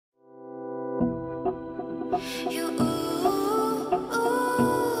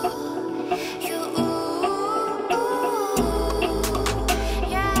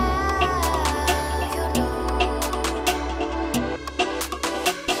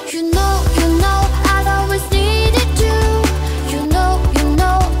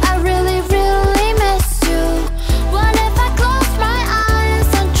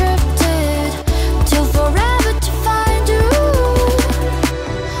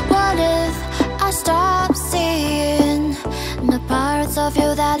of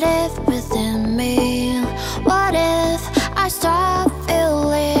you that live within me. What if I stop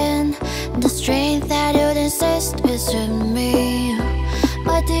feeling the strength that you'd insist is in me?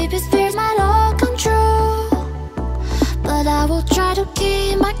 My deepest fears might all come true, but I will try to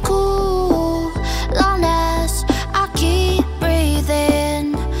keep my cool. Long as I keep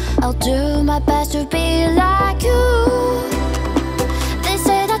breathing, I'll do my best to be like you. They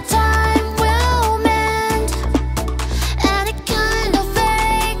say that time will mend any kind of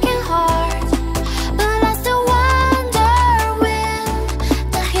aching heart, but I still wonder when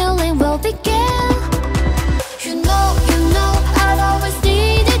the healing will begin. You know, I've always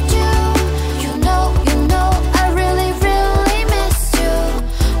needed you. You know, I really, really miss you.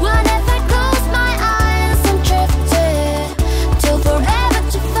 What if I close my eyes and drifted till forever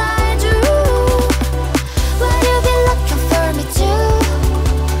to find you? Would you be looking for me too?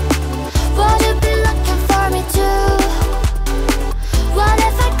 Would you be looking for me too? What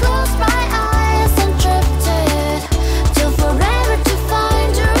if I close my eyes and drifted till forever to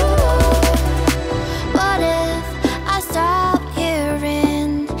find you? What if I stop hearing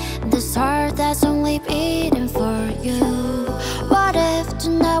this heart that's only beating for you? What if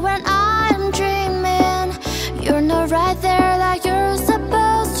tonight when I'm dreaming, you're not right there like you're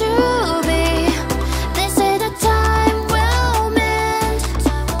supposed to be? They say that time will mend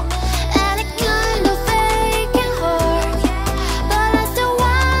any kind of aching heart, but I still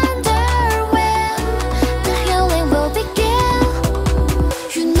wonder when the healing will begin.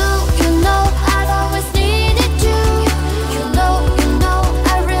 You know, I've always needed you. You know,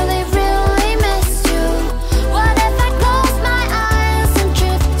 I really, really miss you. What if I close my eyes and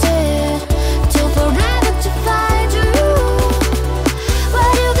drifted till forever to find you?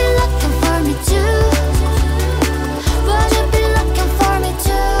 Would you be looking for me too? Would you be looking for me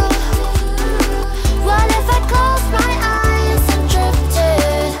too? What if I close my eyes and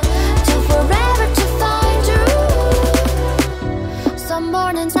drifted till forever to find you? Some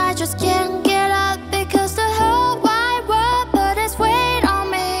mornings I just can't get up because the whole wide world put its weight on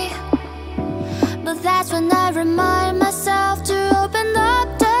me. But that's when I remind myself to open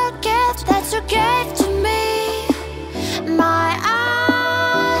up the gift that you gave